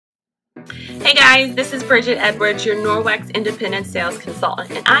Hey guys, this is Bridget Edwards, your Norwex Independent Sales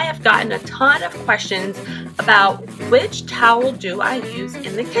Consultant, and I have gotten a ton of questions about which towel do I use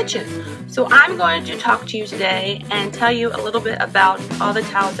in the kitchen. So I'm going to talk to you today and tell you a little bit about all the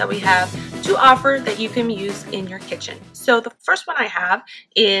towels that we have to offer that you can use in your kitchen. So the first one I have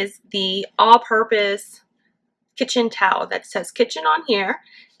is the all-purpose kitchen towel that says kitchen on here,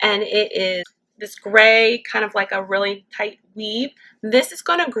 and it is this gray, kind of like a really tight weave. This is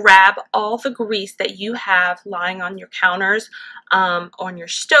going to grab all the grease that you have lying on your counters, on your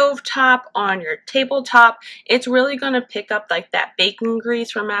stove top, on your tabletop. It's really going to pick up like that bacon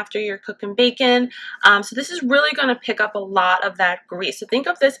grease from after you're cooking bacon. So this is really going to pick up a lot of that grease. So think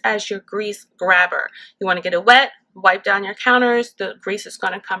of this as your grease grabber. You want to get it wet, wipe down your counters, the grease is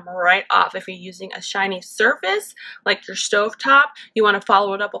going to come right off. If you're using a shiny surface like your stove top, you want to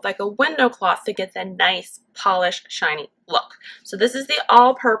follow it up with like a window cloth to get that nice polished shiny look. So this is the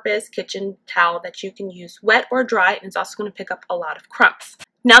all-purpose kitchen towel that you can use wet or dry, and it's also going to pick up a lot of crumbs.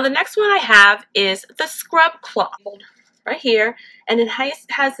 Now the next one I have is the scrub cloth right here, and it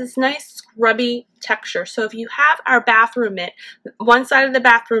has this nice scrubby texture. So if you have our bathroom mitt, one side of the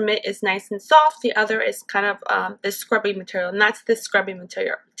bathroom mitt is nice and soft, the other is kind of this scrubby material, and that's this scrubby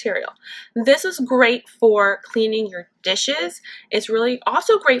material. This is great for cleaning your dishes. It's really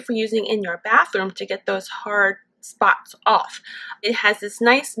also great for using in your bathroom to get those hard spots off. It has this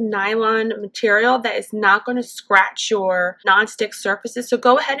nice nylon material that is not going to scratch your non-stick surfaces, so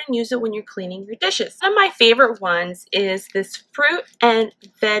go ahead and use it when you're cleaning your dishes. One of my favorite ones is this fruit and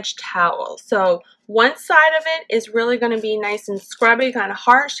veg towel. So one side of it is really going to be nice and scrubby, kind of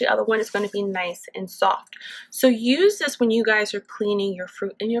harsh. The other one is going to be nice and soft. So use this when you guys are cleaning your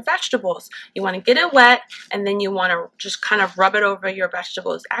fruit and your vegetables. You want to get it wet, and then you want to just kind of rub it over your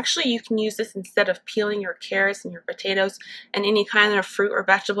vegetables. Actually, you can use this instead of peeling your carrots and your potatoes and any kind of fruit or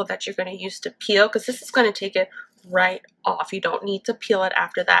vegetable that you're going to use to peel, because this is going to take it right off. You don't need to peel it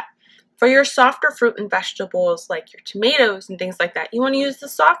after that. For your softer fruit and vegetables like your tomatoes and things like that, you want to use the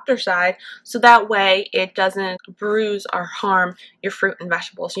softer side so that way it doesn't bruise or harm your fruit and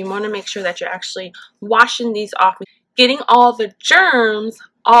vegetables. You want to make sure that you're actually washing these off, getting all the germs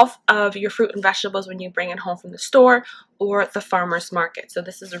off of your fruit and vegetables when you bring it home from the store or the farmer's market. So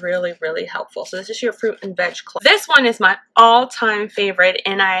this is really, really helpful. So this is your fruit and veg cloth. This one is my all-time favorite,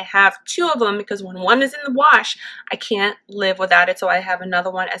 and I have two of them because when one is in the wash, I can't live without it. So I have another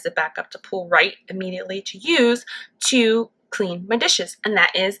one as a backup to pull right immediately to use to clean my dishes, and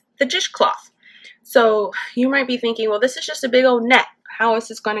that is the dishcloth. So you might be thinking, well, this is just a big old net. How is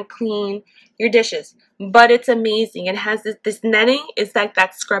this going to clean your dishes? But it's amazing. It has this netting is like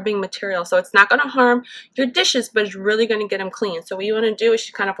that scrubbing material, so it's not going to harm your dishes, but it's really going to get them clean. So what you want to do is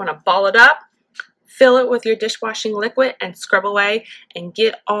you kind of want to ball it up, fill it with your dishwashing liquid, and scrub away and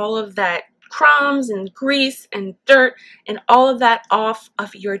get all of that crumbs and grease and dirt and all of that off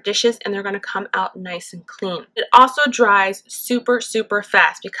of your dishes, and they're going to come out nice and clean. It also dries super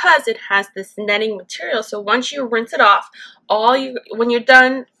fast because it has this netting material. So once you rinse it off, when you're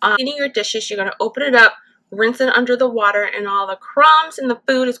done cleaning your dishes, you're going to open it up, rinse it under the water, and all the crumbs and the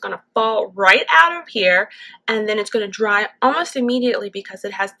food is going to fall right out of here, and then it's going to dry almost immediately because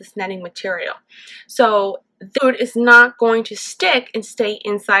it has this netting material. So the food is not going to stick and stay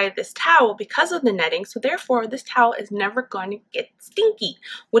inside this towel because of the netting, so therefore this towel is never going to get stinky,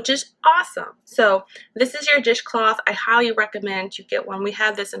 which is awesome. So this is your dishcloth. I highly recommend you get one. We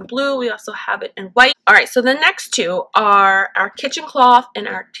have this in blue, we also have it in white. Alright, so the next two are our kitchen cloth and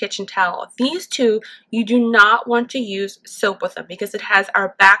our kitchen towel. These two, you do not want to use soap with them because it has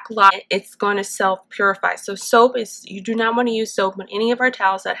our back lock. It's going to self-purify. So you do not want to use soap on any of our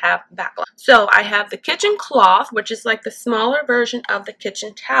towels that have back lock. So I have the kitchen cloth, which is like the smaller version of the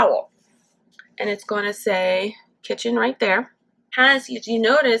kitchen towel, and it's going to say kitchen right there. As you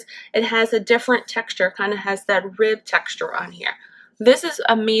notice, it has a different texture, kind of has that rib texture on here. This is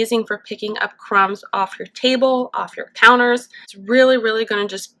amazing for picking up crumbs off your table, off your counters. It's really going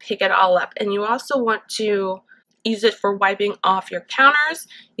to just pick it all up. And you also want to use it for wiping off your counters,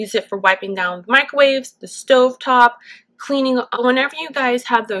 use it for wiping down the microwaves, the stove top, cleaning. Whenever you guys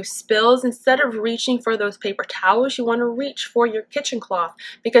have those spills, instead of reaching for those paper towels, you want to reach for your kitchen cloth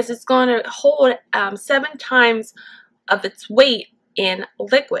because it's going to hold 7 times of its weight in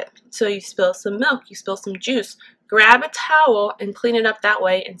liquid. So you spill some milk, you spill some juice, grab a towel and clean it up that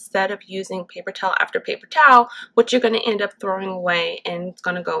way instead of using paper towel after paper towel, which you're going to end up throwing away and it's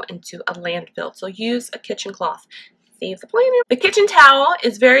going to go into a landfill. So use a kitchen cloth. Save the planet. The kitchen towel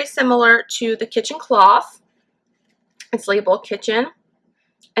is very similar to the kitchen cloth. It's labeled kitchen,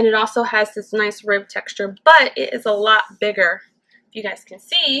 and it also has this nice rib texture, but it is a lot bigger. If you guys can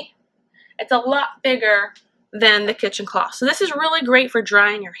see, It's a lot bigger than the kitchen cloth. So this is really great for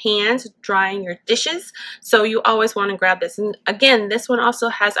drying your hands, drying your dishes. So you always want to grab this. And again, this one also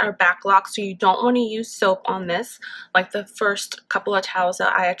has our back lock, so you don't want to use soap on this, like the first couple of towels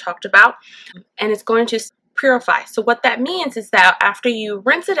that I had talked about. And it's going to purify. So what that means is that after you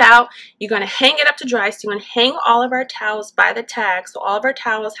rinse it out, you're going to hang it up to dry. So you're going to hang all of our towels by the tags. So all of our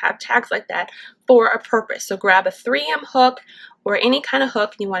towels have tags like that for a purpose. So grab a 3M hook or any kind of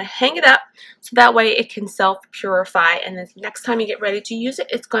hook, and you want to hang it up so that way it can self-purify, and then next time you get ready to use it,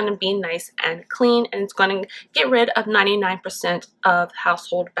 it's going to be nice and clean, and it's going to get rid of 99% of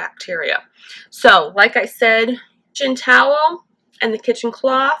household bacteria. So like I said, kitchen towel and the kitchen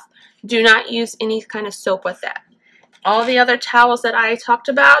cloth, do not use any kind of soap with that. All the other towels that I talked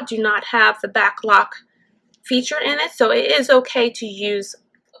about do not have the back lock feature in it, so it is okay to use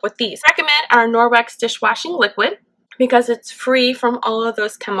with these. I recommend our Norwex dishwashing liquid because it's free from all of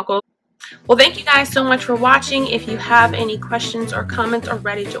those chemicals. Well, thank you guys so much for watching. If you have any questions or comments or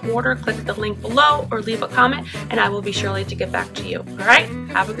ready to order, click the link below or leave a comment, and I will be sure to get back to you. All right,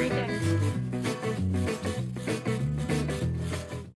 have a great day.